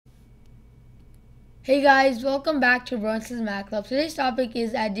Hey guys, welcome back to Sis Math Club. Today's topic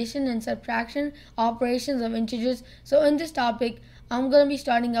is addition and subtraction operations of integers. So in this topic, I'm going to be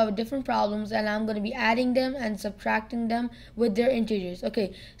starting out with different problems and I'm going to be adding them and subtracting them with their integers.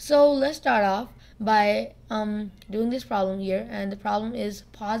 Okay, so let's start off by doing this problem here, and the problem is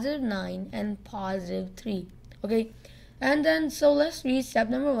positive 9 and positive 3. Okay, and then so let's read step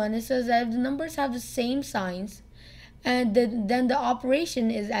number 1. It says that if the numbers have the same signs, and then the operation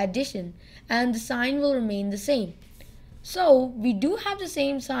is addition and the sign will remain the same. So we do have the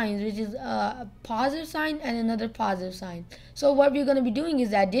same signs, which is a positive sign and another positive sign. So what we're going to be doing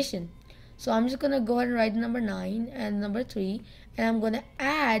is addition. So I'm just going to go ahead and write number 9 and number 3, and I'm going to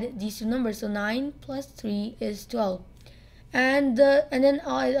add these two numbers. So 9 plus 3 is 12. And then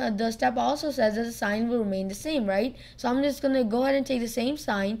the step also says that the sign will remain the same, right? So I'm just going to go ahead and take the same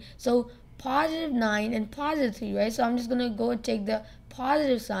sign. So positive 9 and positive 3, right? So I'm just going to go and take the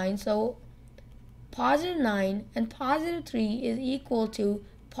positive sign. So positive 9 and positive 3 is equal to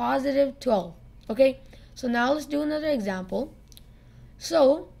positive 12. Okay, so now let's do another example.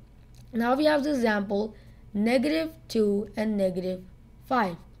 So now we have the example negative 2 and negative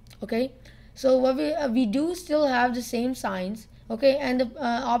 5. Okay, so what we do still have the same signs. Okay, and the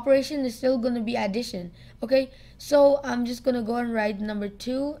operation is still going to be addition. Okay, so I'm just going to go and write number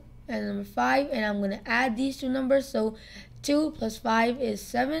 2 and number 5, and I'm going to add these two numbers. So 2 plus 5 is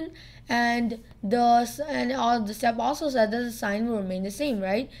 7, and the step also said that the sign will remain the same,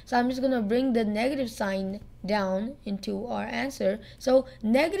 right? So I'm just going to bring the negative sign down into our answer. So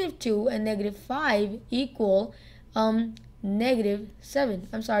negative 2 and negative 5 equal negative 7.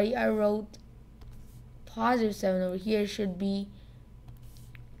 I'm sorry, I wrote positive 7 over here. Should be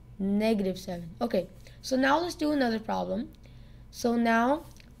negative 7. Okay, so now let's do another problem. So now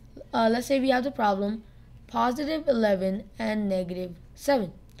let's say we have the problem positive 11 and negative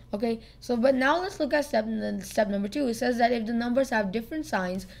 7. Okay, so but now let's look at step number 2. It says that if the numbers have different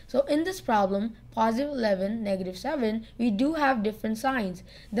signs, so in this problem positive 11 negative 7, we do have different signs.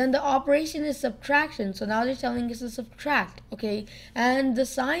 Then the operation is subtraction. So now they're telling us to subtract. Okay, and the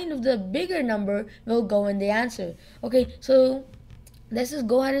sign of the bigger number will go in the answer. Okay, so let's just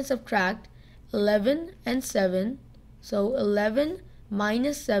go ahead and subtract 11 and 7. So 11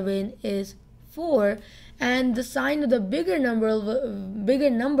 minus 7 is 4, and the sign of the bigger number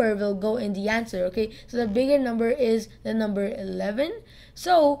will go in the answer. Okay, so the bigger number is the number 11.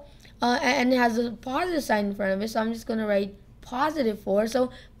 So and it has a positive sign in front of it, so I'm just going to write positive 4.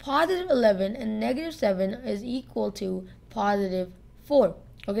 So positive 11 and negative 7 is equal to positive 4.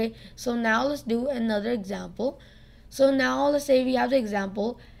 Okay, so now let's do another example. So now let's say we have the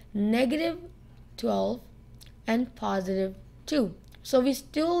example negative 12 and positive 2. So we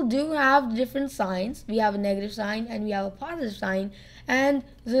still do have different signs. We have a negative sign and we have a positive sign, and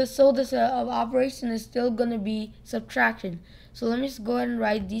this operation is still going to be subtraction. So let me just go ahead and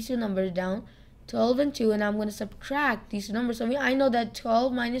write these two numbers down, 12 and 2, and I'm going to subtract these two numbers. So I know that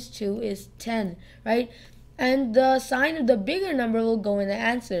 12 minus 2 is 10, right? And the sign of the bigger number will go in the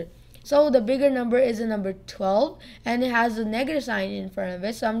answer. So the bigger number is the number 12, and it has a negative sign in front of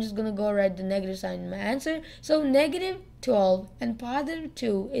it. So I'm just going to go write the negative sign in my answer. So negative 12 and positive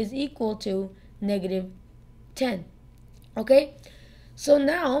 2 is equal to negative 10. Okay, so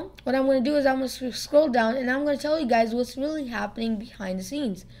now what I'm going to do is I'm going to scroll down and I'm going to tell you guys what's really happening behind the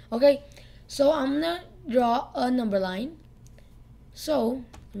scenes. Okay, so I'm going to draw a number line. So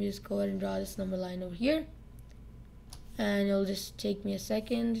let me just go ahead and draw this number line over here, and it'll just take me a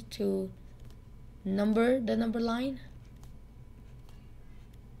second to number the number line.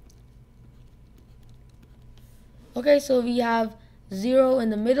 Okay, so we have 0 in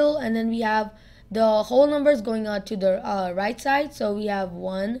the middle, and then we have the whole numbers going on to the right side. So we have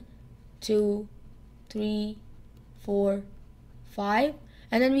 1, 2, 3, 4, 5,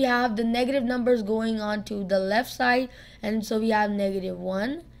 and then we have the negative numbers going on to the left side, and so we have negative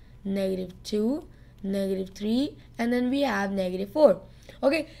 1, negative 2, negative 3, and then we have negative 4.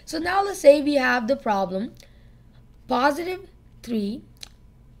 Okay, so now let's say we have the problem positive 3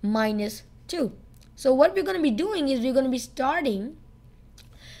 minus 2. So what we're going to be doing is we're going to be starting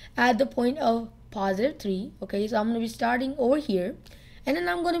at the point of positive 3. Okay, so I'm going to be starting over here, and then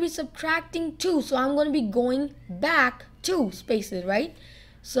I'm going to be subtracting 2. So I'm going to be going back 2 spaces, right?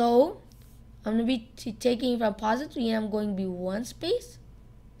 So I'm going to be taking from positive 3, and I'm going to be 1 space,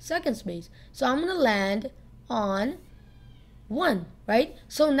 second space. So I'm going to land on 1, right?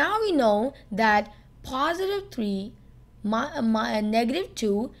 So now we know that positive 3 negative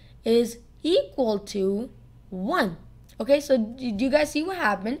 2 is equal to 1. Okay, so do you guys see what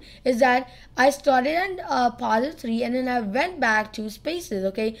happened? Is that I started at positive 3 and then I went back to spaces.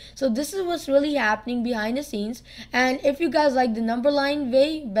 Okay, so this is what's really happening behind the scenes. And if you guys like the number line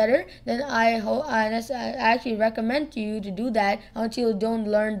way better, then I actually recommend to you to do that until you don't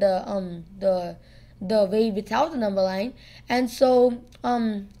learn the way without the number line. And so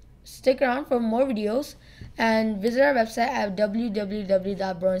stick around for more videos and visit our website at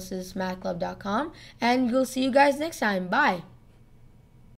www.sismathclub.com, and we'll see you guys next time. Bye.